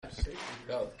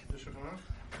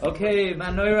Okay,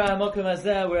 Manoira Mokum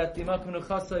Hazeh, we're at the Mokum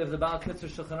Nuchasa of the Baal Kitzur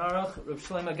Shulchan Aruch, Rav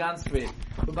Shlomo Gansfried,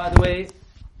 who, by the way,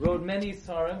 wrote many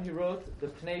Sarim. He wrote the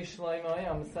Pnei Shlomo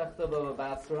on Masechta Bava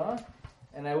Basra,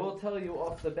 and I will tell you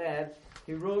off the bat,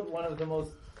 he wrote one of the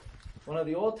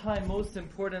all-time most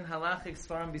important halachic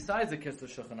Sarim besides the Kitzur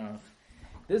Shulchan Aruch.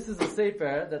 This is a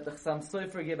sefer that the Chassam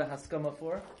Sofer gave a haskama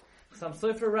for. Chassam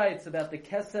Sofer writes about the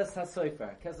Keses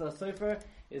HaSofer. Keses HaSofer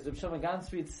is Rav Shlomo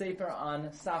Gansfried's sefer on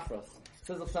Safros. It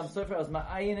says Chassam Sofer, I was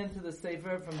ma'ayin into the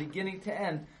sefer from beginning to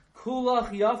end.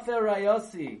 Kulach Yafer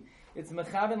Rayasi. It's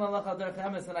Mechavin Lalach Al Derech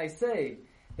Emes, and I say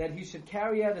that he should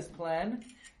carry out his plan,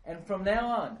 and from now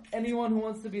on, anyone who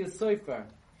wants to be a sofer,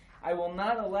 I will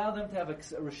not allow them to have a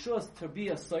reshus to be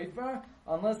a sofer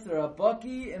unless they're a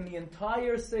baki in the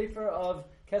entire sefer of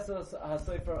Keses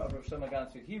HaSofer of Rav Shlomo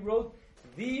Gansfried. He wrote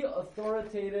the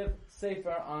authoritative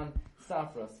sefer on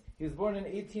Safros. He was born in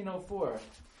 1804.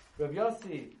 Rav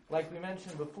Yossi, like we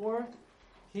mentioned before,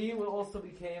 he also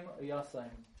became a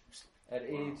Yassaim at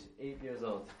age 8 years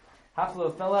old.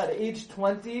 Hafla fella at age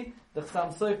 20, the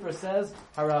Chassam Sofer says,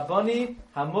 Harabani,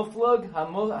 Hamuflag,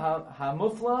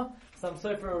 Hamufla. Chassam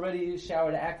Sofer already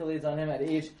showered accolades on him at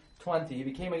age 20. He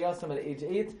became a Yassaim at age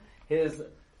 8. His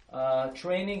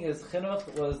training, his chinuch,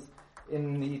 was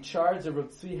in the charge of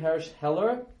Rav Tzvi Hirsch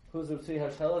Heller. Who's Rav Tzvi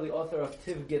Hirsch Heller? The author of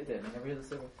Tiv Gittin. You ever hear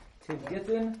this? Tiv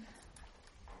Gittin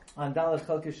on Dalet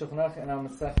Chalkei Shulchan Aruch and on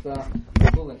Masechta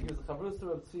Chulin. He was the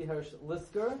Chavrusa of Tzvi Hirsch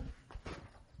Lisker.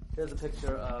 Here's a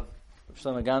picture of Rav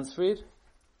Shlomo Gansfried.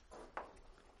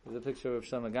 Here's a picture of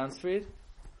Rav Shlomo Gansfried.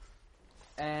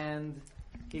 And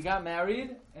he got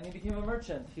married and he became a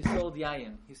merchant. He sold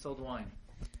yayin. He sold wine.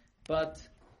 But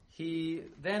he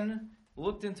then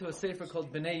looked into a sefer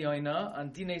called Bnei Yoina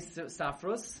on Dinei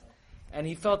Safros, and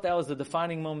he felt that was a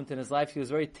defining moment in his life. He was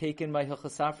very taken by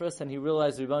Hilchos Safros, and he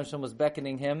realized Rebbeinu Shalom was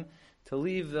beckoning him to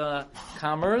leave the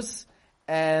commerce,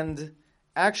 and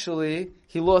actually,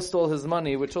 he lost all his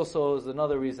money, which also is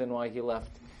another reason why he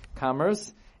left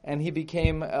commerce, and he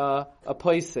became a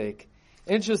posek.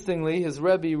 Interestingly, his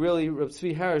Rebbe, really, Reb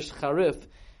Tzvi Hirsch Charif,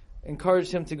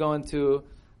 encouraged him to go into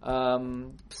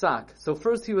Psak. So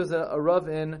first he was a Rav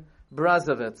in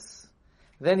Brazovitz.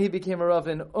 Then he became a Rav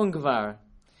in Ungvar.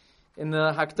 In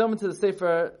the Hakdama to the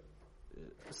Sefer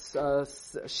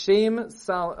Shem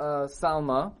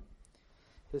Salma,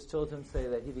 his children say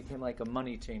that he became like a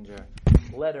money changer.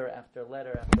 Letter after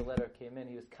letter after letter came in.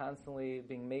 He was constantly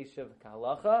being Meishav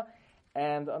Kahalacha,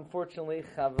 and unfortunately,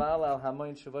 Chaval al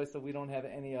Hamoin Shuvais, we don't have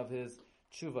any of his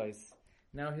Shuvais.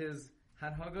 Now his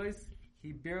Hanhagos,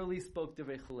 he barely spoke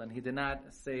Divrei Chulin. He did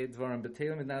not say Dvarim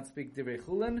B'Telim, did not speak Divrei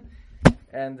Chulin.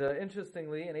 And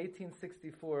interestingly, in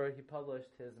 1864, he published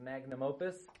his magnum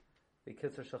opus, the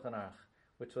Kitzur Shulchan Aruch,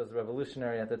 which was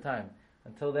revolutionary at the time.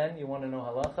 Until then, you want to know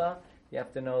halacha, you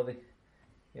have to know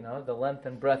the length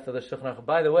and breadth of the Shulchan Aruch.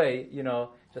 By the way,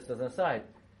 just as an aside,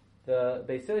 the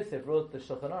Beis Yosef wrote the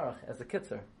Shulchan Aruch as a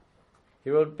Kitzur. He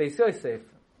wrote Beis Yosef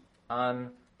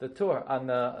on the tour, on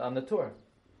the tour.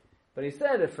 But he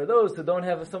said that for those who don't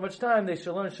have so much time, they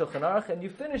should learn Shulchan Aruch, and you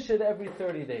finish it every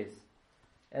 30 days.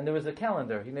 And there was a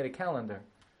calendar. He made a calendar.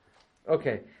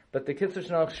 Okay, but the Kitzur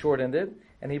Shulchan Aruch shortened it,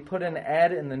 and he put an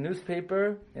ad in the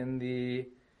newspaper, in the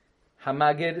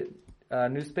Hamagid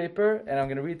newspaper, and I'm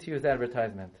going to read to you his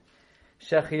advertisement.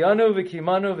 Shechiyanu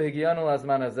v'kimanu v'higianu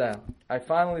lazman hazeh. I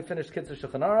finally finished Kitzur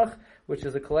Shulchan Aruch, which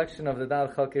is a collection of the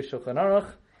Dalet Chalkei Shulchan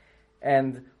Aruch,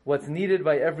 and what's needed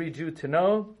by every Jew to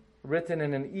know, written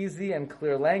in an easy and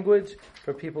clear language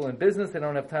for people in business. They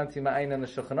don't have time to ma'ayin in the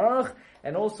Shulchan Aruch,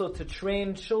 and also to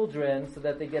train children so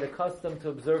that they get accustomed to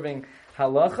observing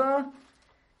halacha.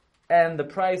 And the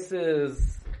price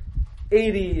is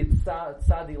 80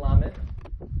 tzadi lamed,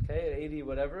 okay, 80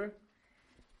 whatever.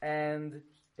 And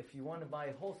if you want to buy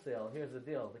it wholesale, here's the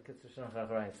deal: the Kitzur Shulchan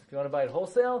Aruch writes, if you want to buy it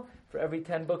wholesale, for every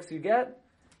 10 books you get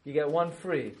one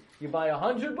free. You buy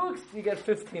 100 books, you get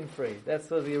 15 free. That's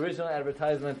the original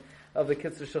advertisement of the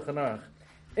Kitzur Shulchan Aruch.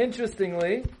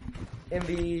 Interestingly, in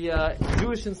the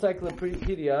Jewish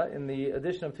Encyclopedia, in the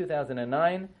edition of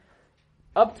 2009,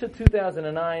 up to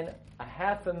 2009,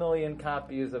 500,000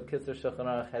 copies of Kitzur Shulchan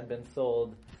Aruch had been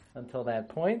sold until that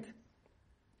point.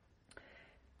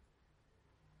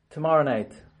 Tomorrow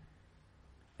night,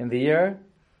 in the year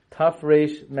Taf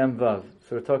Reish Mem Vav.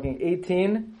 So we're talking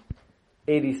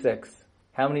 1886.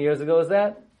 How many years ago is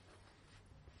that?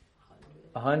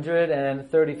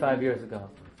 135 years ago.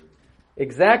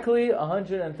 Exactly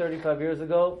 135 years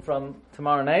ago from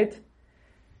tomorrow night,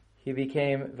 he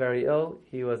became very ill.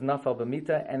 He was nafal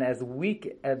b'mita, and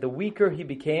the weaker he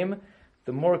became,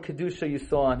 the more kedusha you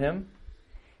saw on him.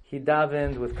 He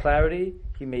davened with clarity.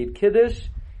 He made kiddush.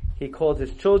 he called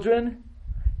his children.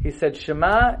 He said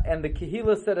Shema, and the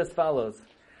Kehillah said as follows: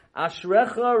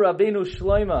 Ashrecha Rabbeinu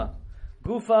Shloima,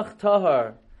 Gufach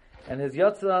Tahar, and his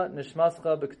Yatza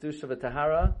Nishmascha B'Kedusha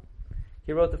V'Tahara.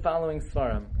 He wrote the following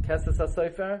svarim: Kesses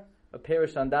HaSofer, a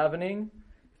parish on davening.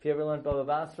 If you ever learned Bava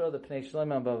Basra, the Pnei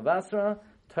Shloima and Bava Basra,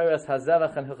 Toras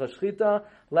Hazevach and Hilchos Shchita,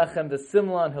 Lechem the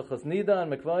Simla and Hilchos Nida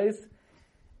and Mikvais,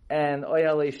 and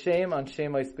Oyale Shem on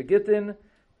Shemois Begitin,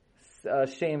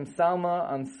 Shem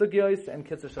Salma on Sugyos, and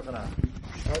Kitzur Shulchan Aruch.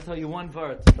 I'll tell you one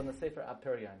verse from the Sefer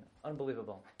Aperion.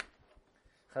 Unbelievable.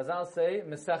 Chazal say,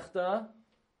 Mesechta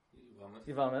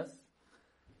Yivamis,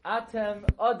 Atem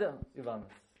Adam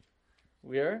Yivamis.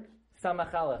 We're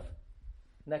Samach Aleph.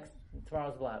 Next,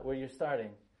 tomorrow's blot, where you're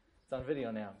starting. It's on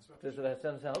video now. Does it help?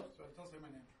 Don't say my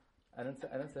name. I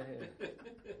didn't say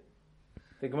it.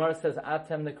 The Gemara says,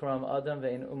 Atem Nikram Adam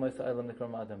ve'in Umos Ha'olam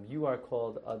Nikram Adam. You are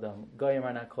called Adam. Goyim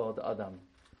are not called Adam.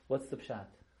 What's the pshat?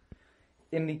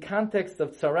 In the context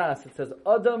of Tzaras, it says,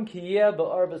 Adam kiyeh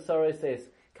ba'ar b'sarei seis.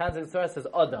 Context of Tzaras says,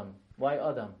 Adam. Why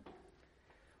Adam?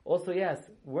 Also, yes,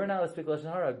 we're not allowed to speak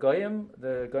Lashon Hara.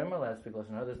 The Goyim are allowed to speak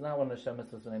Lashon Hara. There's not one of the Shem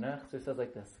Mitzvahs B'nai Noach. So he says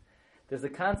like this. There's a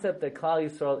concept that Klal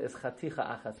Yisrael is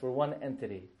chaticha achas. We're one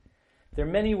entity. There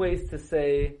are many ways to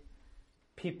say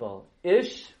people.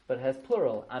 Ish, but has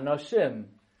plural. Anoshim.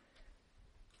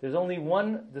 There's only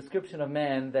one description of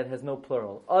man that has no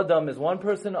plural. Adam is one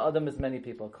person, Adam is many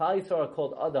people. Klal Yisrael are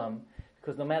called Adam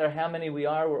because no matter how many we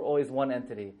are, we're always one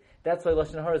entity. That's why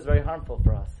Lashon Hara is very harmful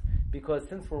for us. Because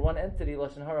since we're one entity,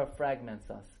 Lashon Hara fragments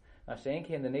us.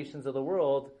 Mashenki in the nations of the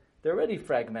world, they're already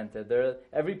fragmented.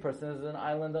 Every person is an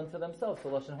island unto themselves. So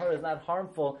Lashon Hara is not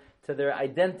harmful to their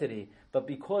identity. But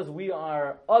because we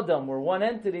are Adam, we're one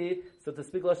entity, so to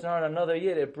speak Lashon Hara in another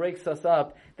yid, it breaks us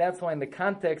up. That's why in the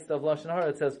context of Lashon Hara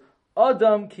it says,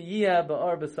 Adam kiyeh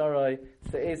ba'ar b'sarai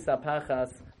se'ez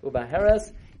sapachas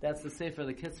u'baheres. That's the Sefer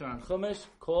the Kitzur on Chumash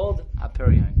called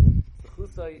Aperion.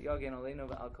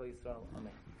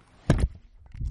 Amen.